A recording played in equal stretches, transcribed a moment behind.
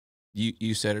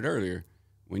you said it earlier.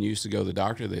 When you used to go to the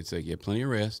doctor, they'd say, get plenty of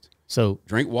rest, So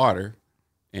drink water,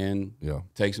 and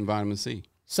take some vitamin C.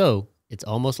 So it's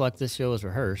almost like this show is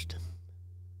rehearsed.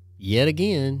 Yet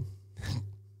again,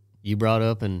 you brought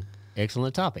up an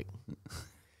excellent topic.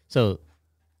 So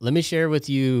let me share with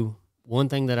you one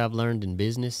thing that I've learned in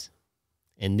business,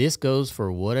 and this goes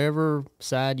for whatever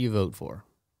side you vote for,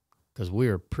 because we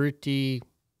are pretty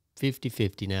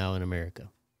 50-50 now in America.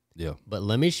 Yeah. But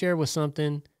let me share with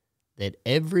something that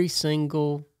every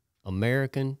single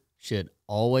American should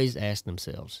always ask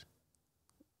themselves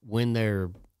when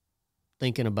they're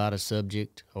thinking about a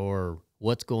subject or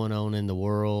what's going on in the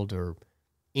world or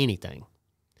anything.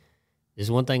 There's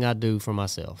one thing I do for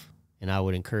myself, and I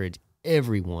would encourage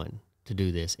everyone to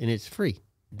do this, and it's free.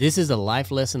 This is a life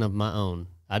lesson of my own.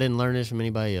 I didn't learn this from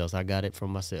anybody else. I got it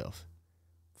from myself.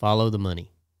 Follow the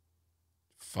money.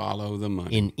 Follow the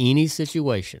money. In any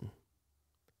situation,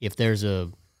 if there's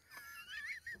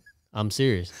I'm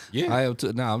serious. Yeah. I am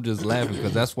too. No, I'm just laughing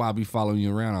because that's why I be following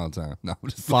you around all the time. No, I'm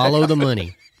just Follow the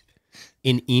money.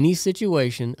 In any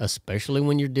situation, especially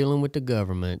when you're dealing with the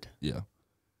government, Yeah.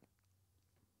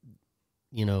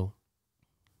 you know,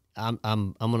 I'm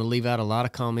going to leave out a lot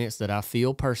of comments that I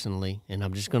feel personally, and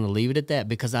I'm just going to leave it at that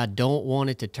because I don't want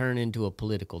it to turn into a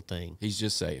political thing. He's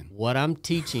just saying. What I'm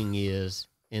teaching is,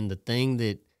 and the thing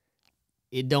that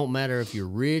it don't matter if you're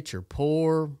rich or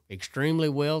poor, extremely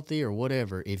wealthy or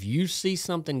whatever, if you see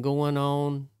something going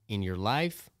on in your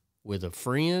life with a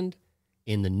friend,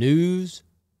 in the news,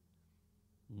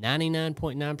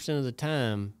 99.9% of the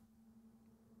time,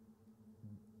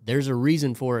 there's a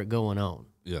reason for it going on.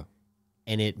 Yeah.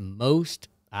 And at most,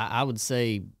 I would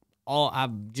say,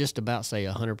 I'd just about say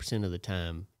 100% of the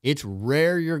time, it's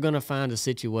rare you're going to find a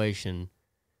situation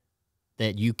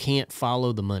that you can't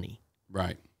follow the money.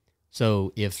 Right.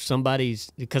 So if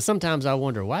because sometimes I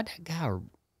wonder, why'd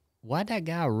that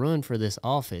guy run for this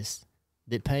office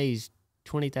that pays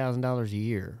 $20,000 a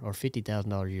year or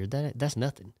 $50,000 a year? That's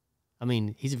nothing. I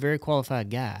mean, he's a very qualified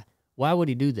guy. Why would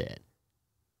he do that?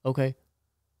 Okay,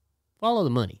 follow the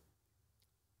money.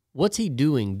 What's he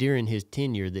doing during his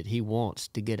tenure that he wants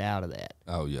to get out of that?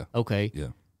 Oh, yeah. Okay. Yeah.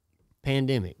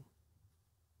 Pandemic.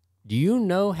 Do you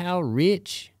know how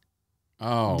rich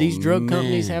Oh, these drug man.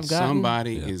 companies have gotten?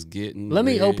 Somebody is getting Let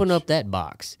me rich. open up that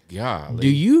box. Golly. Do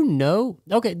you know?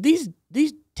 Okay, these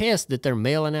tests that they're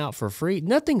mailing out for free,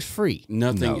 nothing's free.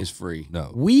 Nothing No. is free.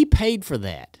 No. We paid for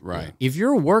that. Right. If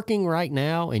you're working right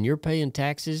now and you're paying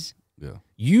taxes, Yeah.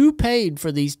 you paid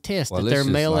for these tests Well, that it's they're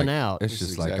just mailing like- out. It's This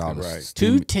just is like all exactly the right.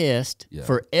 Two tests Yeah.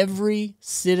 for every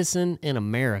citizen in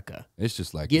America It's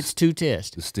just like gets two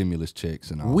tests. the stimulus checks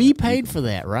and all We that. paid for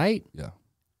that, right? Yeah.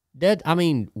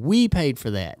 We paid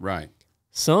for that. Right.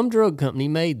 Some drug company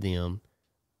made them.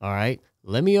 All right,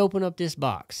 let me open up this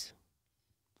box.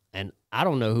 And I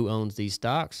don't know who owns these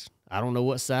stocks. I don't know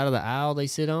what side of the aisle they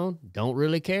sit on. Don't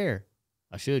really care.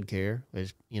 I should care,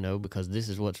 because this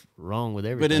is what's wrong with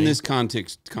everything. But in this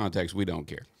context, we don't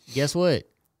care. Guess what?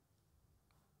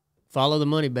 Follow the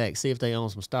money back. See if they own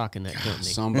some stock in that company.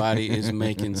 Somebody is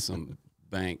making some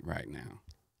bank right now.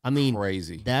 I mean,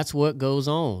 Crazy. that's what goes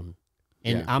on.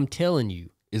 And Yeah. I'm telling you,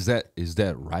 Is that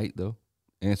right though?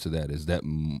 Answer that. Is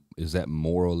that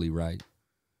morally right?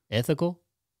 ethical.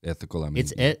 Ethical? I mean,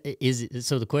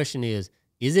 So the question is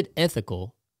it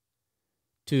ethical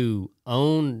to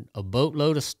own a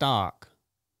boatload of stock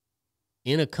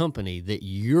in a company that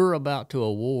you're about to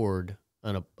award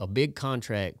a big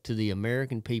contract to the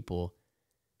American people,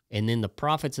 and then the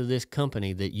profits of this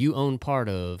company that you own part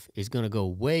of is going to go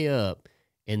way up,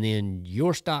 and then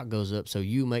your stock goes up so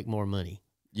you make more money?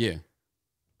 Yeah.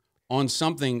 On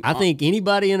something. I think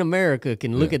anybody in America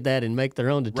can look at that and make their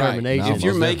own determination. No, If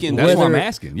you're most making, definitely. That's what I'm whether-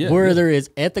 asking. Yeah. whether it's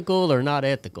ethical or not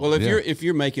ethical. well, Yeah. if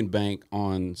you're making bank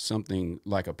on something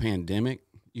like a pandemic,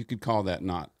 you could call that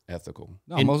not ethical.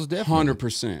 No, most definitely.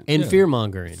 100%. and yeah. fear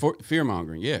mongering. Fear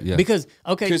mongering. Yeah. Yeah. Because,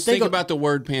 okay, Because think about the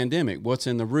word pandemic. What's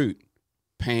in the root?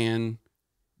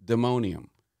 Pandemonium.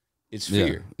 It's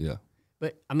fear. Yeah.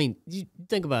 But, I mean, you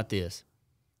think about this.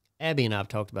 Abby and I have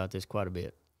talked about this quite a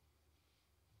bit.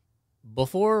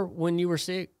 Before, when you were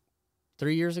sick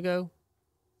 3 years ago,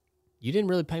 you didn't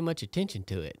really pay much attention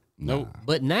to it. Nope.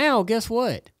 But now, guess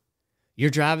what?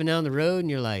 You're driving down the road and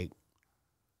you're like,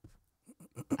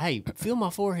 hey, feel my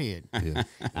forehead. Yeah.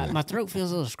 My throat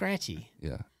feels a little scratchy.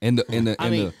 Yeah. And Yeah. I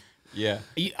mean, Yeah.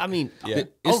 I think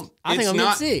It's I'm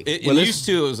not, getting sick. It used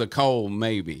to, it was a cold,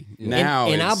 maybe. Now,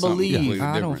 and it's I something believe- completely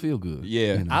I don't different. feel good.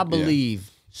 Yeah. You know? I believe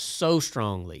so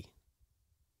strongly.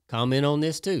 Comment on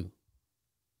this too,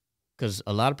 because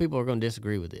a lot of people are going to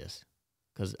disagree with this.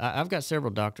 Because I've got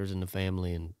several doctors in the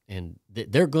family, and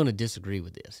they're going to disagree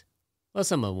with this. Well,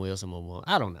 some of them will, some of them won't.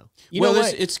 I don't know. You Well, know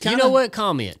it's- what? it's you kinda- know what?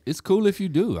 Comment. It's cool if you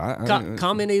do.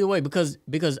 Comment either way because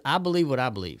I believe what I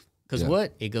believe. Because Yeah.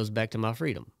 what? It goes back to my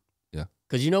freedom. Yeah.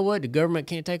 Because you know what? The government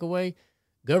can't take away.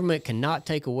 Government cannot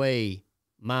take away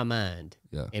my mind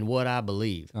Yeah. and what I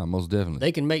believe. Most definitely.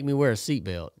 They can make me wear a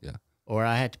seatbelt. Yeah. Or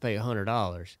I have to pay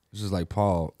 $100. It's just like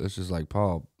Paul. It's just like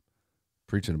Paul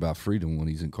preaching about freedom when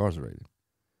he's incarcerated.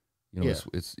 You know,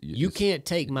 Yeah. You can't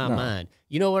take my mind.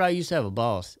 You know what? I used to have a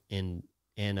boss, and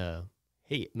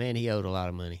he owed a lot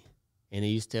of money, and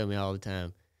he used to tell me all the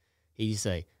time. He used to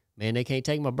say, "Man, they can't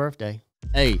take my birthday."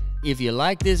 Hey, if you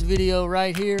like this video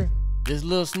right here, this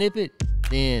little snippet,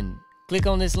 then click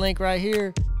on this link right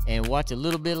here and watch a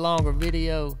little bit longer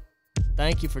video.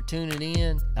 Thank you for tuning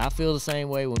in. I feel the same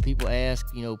way when people ask,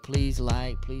 please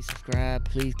like, please subscribe,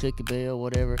 please click the bell,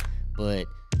 whatever. But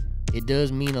it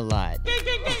does mean a lot.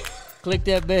 Click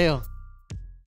that bell.